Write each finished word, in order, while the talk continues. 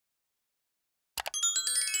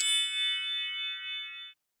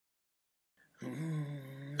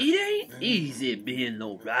ain't easy being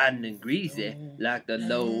low riding and greasy like the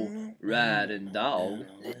low riding dog.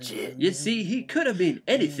 Legit. You see, he could have been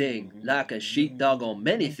anything, like a sheepdog on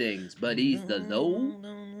many things, but he's the low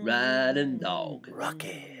riding dog.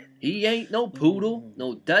 Rocket. He ain't no poodle,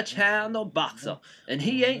 no Dutch hound, no boxer, and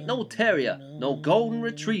he ain't no terrier, no golden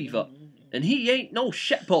retriever, and he ain't no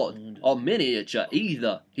shepherd or miniature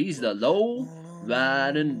either. He's the low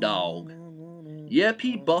riding dog. Yep,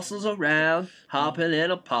 he bustles around, hopping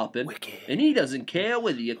and a popping, and he doesn't care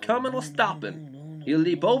whether you're coming or stopping. He'll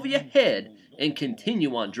leap over your head and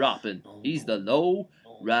continue on dropping. He's the low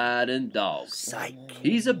riding dog. Psych.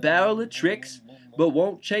 He's a barrel of tricks, but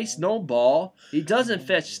won't chase no ball. He doesn't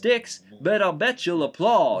fetch sticks, but I'll bet you'll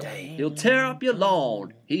applaud. He'll tear up your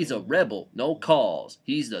lawn. He's a rebel, no cause.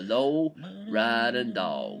 He's the low riding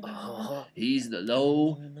dog. He's the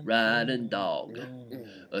low riding dog.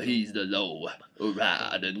 He's the low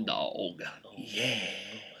riding dog. Yeah.